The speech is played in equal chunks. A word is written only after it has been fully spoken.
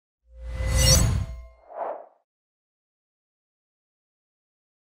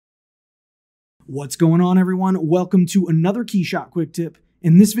What's going on, everyone? Welcome to another KeyShot quick tip.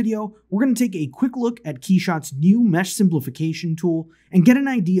 In this video, we're going to take a quick look at KeyShot's new mesh simplification tool and get an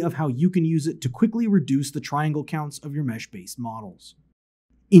idea of how you can use it to quickly reduce the triangle counts of your mesh-based models.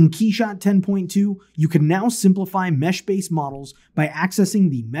 In KeyShot 10.2, you can now simplify mesh-based models by accessing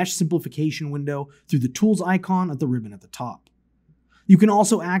the mesh simplification window through the tools icon at the ribbon at the top. You can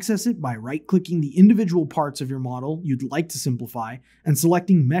also access it by right-clicking the individual parts of your model you'd like to simplify and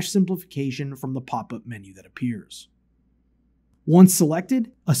selecting Mesh Simplification from the pop-up menu that appears. Once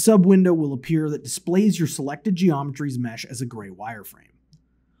selected, a sub-window will appear that displays your selected geometry's mesh as a gray wireframe.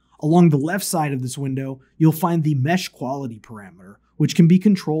 Along the left side of this window, you'll find the Mesh Quality parameter, which can be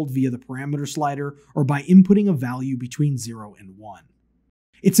controlled via the parameter slider or by inputting a value between 0 and 1.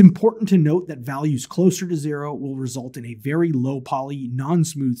 It's important to note that values closer to 0 will result in a very low poly,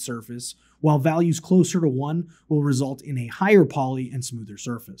 non-smooth surface, while values closer to 1 will result in a higher poly and smoother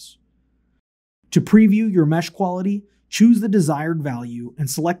surface. To preview your mesh quality, choose the desired value and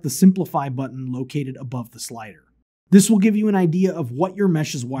select the Simplify button located above the slider. This will give you an idea of what your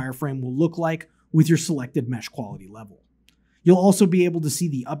mesh's wireframe will look like with your selected mesh quality level. You'll also be able to see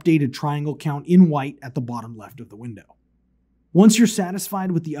the updated triangle count in white at the bottom left of the window. Once you're satisfied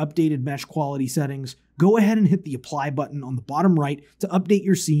with the updated mesh quality settings, go ahead and hit the Apply button on the bottom right to update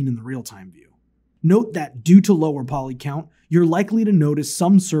your scene in the real-time view. Note that due to lower poly count, you're likely to notice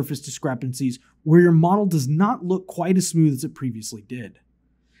some surface discrepancies where your model does not look quite as smooth as it previously did.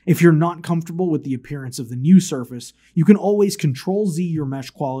 If you're not comfortable with the appearance of the new surface, you can always Ctrl-Z your mesh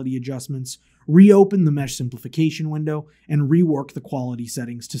quality adjustments, reopen the mesh simplification window, and rework the quality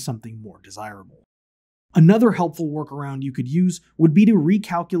settings to something more desirable. Another helpful workaround you could use would be to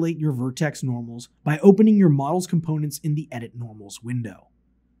recalculate your vertex normals by opening your model's components in the Edit Normals window.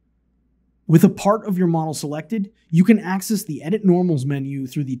 With a part of your model selected, you can access the Edit Normals menu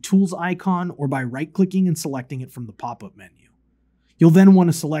through the Tools icon or by right-clicking and selecting it from the pop-up menu. You'll then want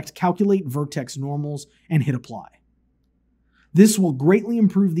to select Calculate Vertex Normals and hit Apply. This will greatly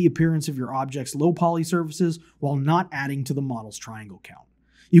improve the appearance of your object's low poly surfaces while not adding to the model's triangle count.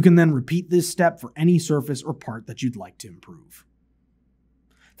 You can then repeat this step for any surface or part that you'd like to improve.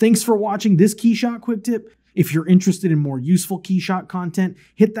 Thanks for watching this KeyShot quick tip. If you're interested in more useful KeyShot content,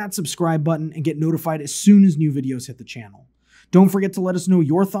 hit that subscribe button and get notified as soon as new videos hit the channel. Don't forget to let us know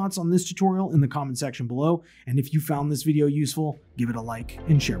your thoughts on this tutorial in the comment section below, and if you found this video useful, give it a like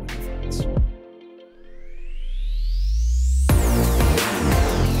and share with your friends.